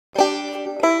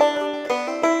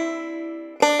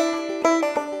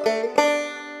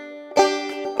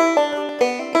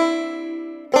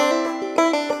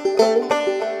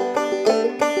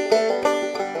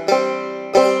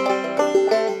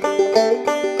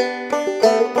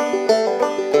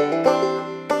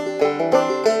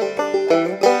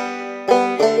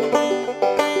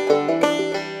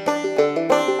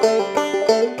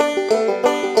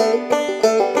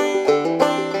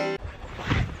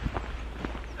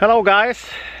Hello guys,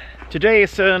 today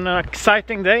is an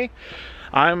exciting day.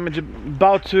 I'm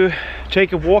about to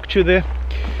take a walk to the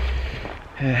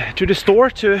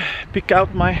store to pick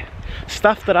out my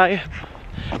stuff that I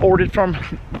ordered from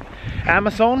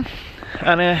Amazon,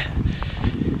 and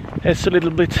it's a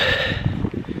little bit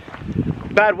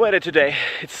bad weather today.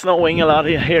 It's snowing a lot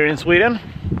here in Sweden,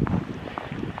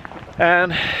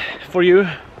 and for you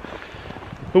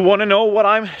who want to know what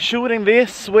I'm shooting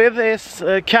this with is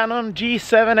Canon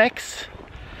G7X.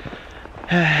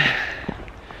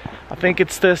 I think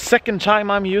it's the second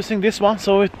time I'm using this one,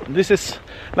 so this is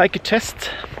like a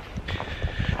test.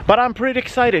 But I'm pretty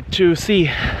excited to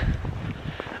see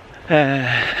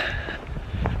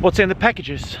what's in the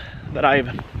packages that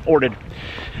I've ordered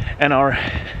and are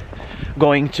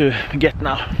going to get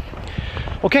now.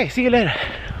 Okay, see you later.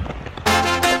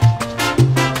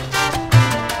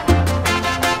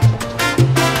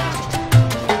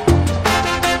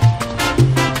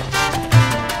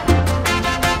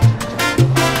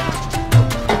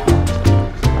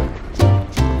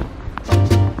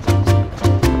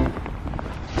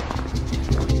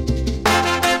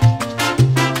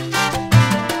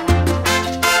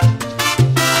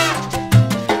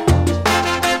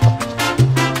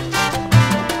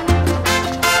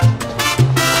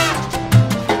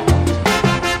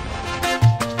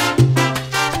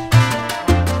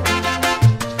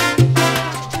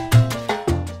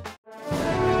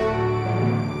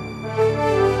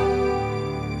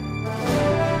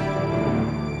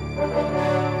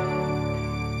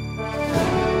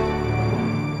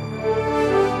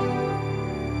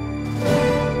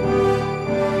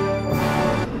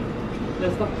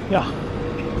 Ja.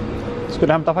 Ska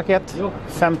du hämta paket? Jo.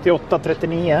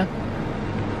 5839.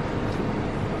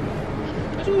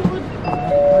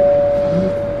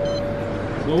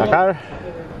 Tackar.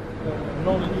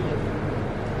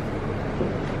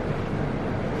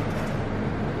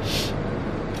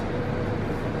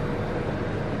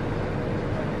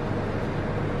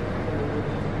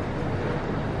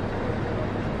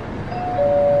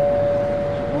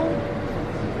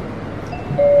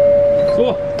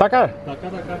 Så. Tackar.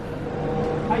 Tackar.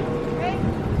 Hej. Hej.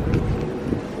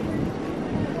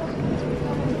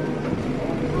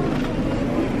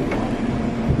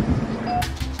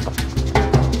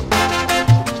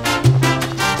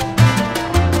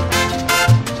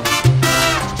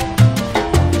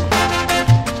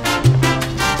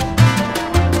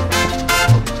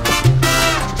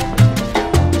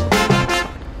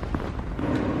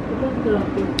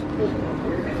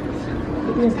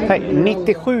 Hej,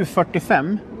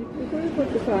 9745.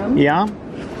 9745. Ja.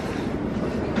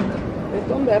 Vet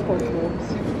du om det är på två?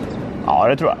 Ja,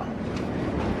 det tror jag.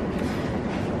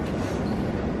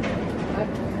 Nej,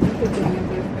 det tycker jag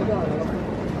inte är bra.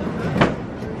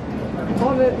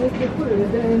 Ja, men 97,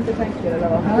 det är inte tänkt eller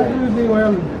vad? Nej, det var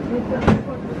en.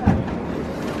 9745.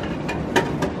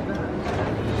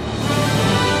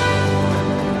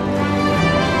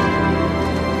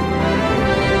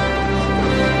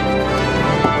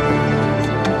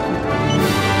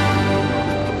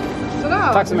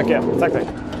 Tack så mycket. Tack.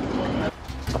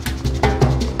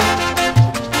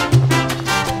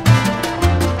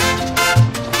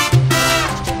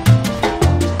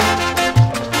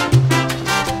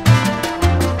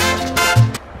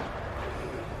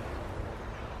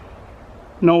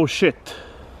 No shit.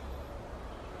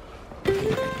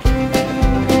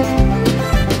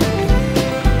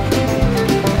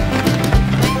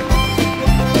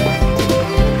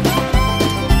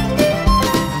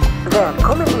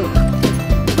 Välkommen hit.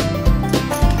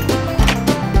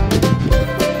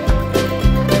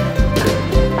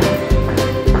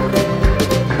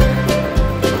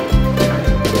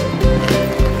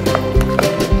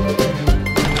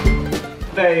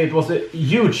 It was a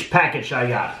huge package I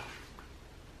got.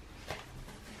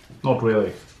 Not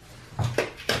really.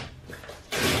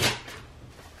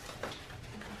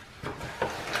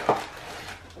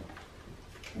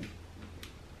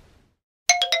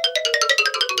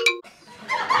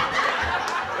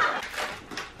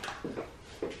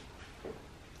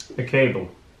 A cable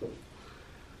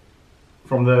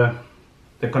from the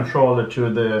controller to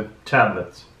the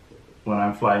tablet when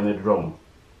I'm flying the drone.